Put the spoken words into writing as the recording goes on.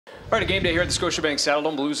All right, a game day here at the Scotiabank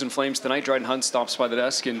Saddledome. Blues and Flames tonight. Dryden Hunt stops by the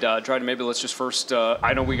desk. And Dryden, maybe let's just first,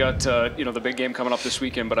 I know we got the big game coming up this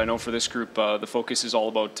weekend, but I know for this group, the focus is all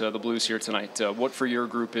about the Blues here tonight. What for your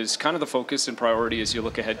group is kind of the focus and priority as you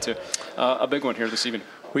look ahead to a big one here this evening?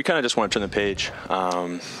 We kind of just want to turn the page.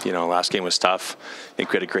 Last game was tough. I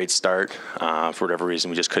think we had a great start. For whatever reason,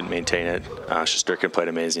 we just couldn't maintain it. Shesterkin played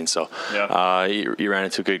amazing. So you ran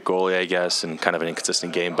into a good goalie, I guess, and kind of an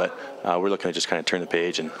inconsistent game. But we're looking to just kind of turn the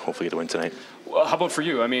page and hopefully get a win tonight. Well, how about for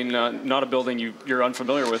you? I mean, not a building you're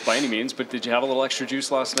unfamiliar with by any means, but did you have a little extra juice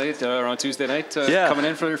last night or on Tuesday night coming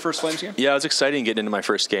in for your first Flames game? Yeah, it was exciting getting into my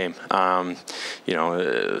first game.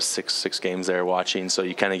 Six games there watching, so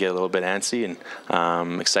you kind of get a little bit antsy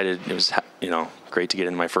and excited. It was great to get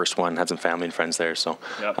into my first one. Had some family and friends there, so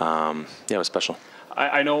it was special.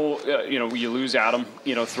 I know, you lose Adam,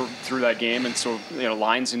 through that game, and so,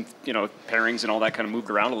 lines and, pairings and all that kind of moved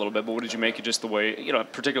around a little bit, but what did you make of just the way,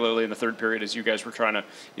 particularly in the third period as you guys were trying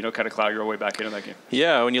to, kind of clow your way back into that game?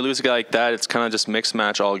 Yeah, when you lose a guy like that, it's kind of just mix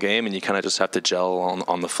match all game, and you kind of just have to gel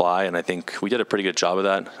on the fly, and I think we did a pretty good job of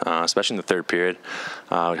that, especially in the third period.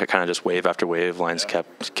 We kind of just wave after wave, lines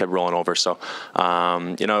kept rolling over, so,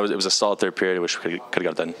 it was a solid third period. I wish we could have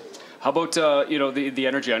got it done. How about, the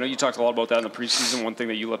energy? I know you talked a lot about that in the preseason, one thing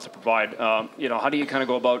that you love to provide. How do you kind of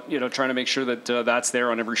go about, trying to make sure that that's there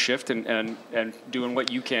on every shift and doing what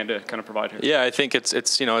you can to kind of provide here? Yeah, I think it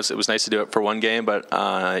was nice to do it for one game, but,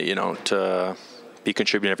 to be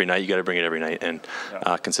contributing every night, you got to bring it every night, and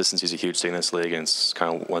consistency is a huge thing in this league, and it's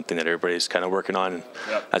kind of one thing that everybody's kind of working on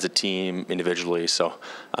as a team, individually. So,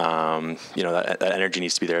 that energy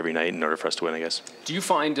needs to be there every night in order for us to win, I guess. Do you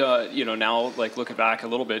find, now, like looking back a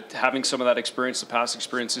little bit, having some of that experience, the past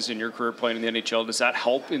experiences in your career playing in the NHL, does that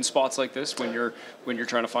help in spots like this when you're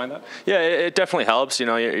trying to find that? Yeah, it definitely helps.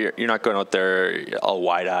 You're not going out there all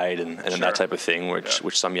wide-eyed and that type of thing,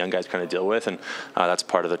 which some young guys kind of deal with, and that's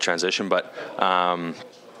part of the transition. But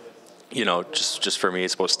just for me,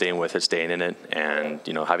 it's about staying with it, staying in it, and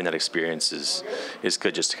having that experience is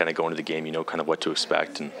good just to kind of go into the game, kind of what to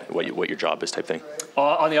expect and what your job is type thing.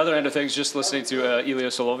 On the other end of things, just listening to Ilya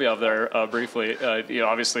Solovyov there briefly,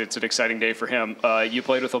 obviously it's an exciting day for him. You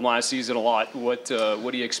played with him last season a lot. What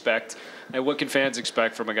do you expect? And what can fans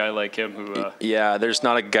expect from a guy like him? There's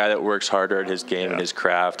not a guy that works harder at his game and his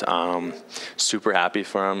craft. Super happy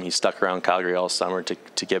for him. He stuck around Calgary all summer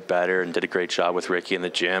to get better and did a great job with Ricky in the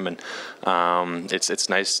gym. And it's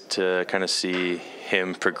nice to kind of see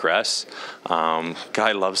him progress.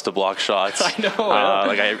 Guy loves to block shots. I know.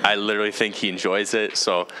 I literally think he enjoys it.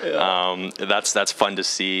 So that's fun to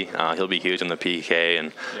see. He'll be huge on the PK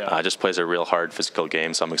and just plays a real hard physical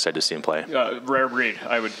game. So I'm excited to see him play. Rare breed,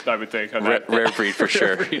 I would think. Rare breed for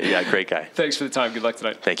sure. Breed. Yeah, great guy. Thanks for the time. Good luck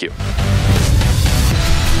tonight. Thank you.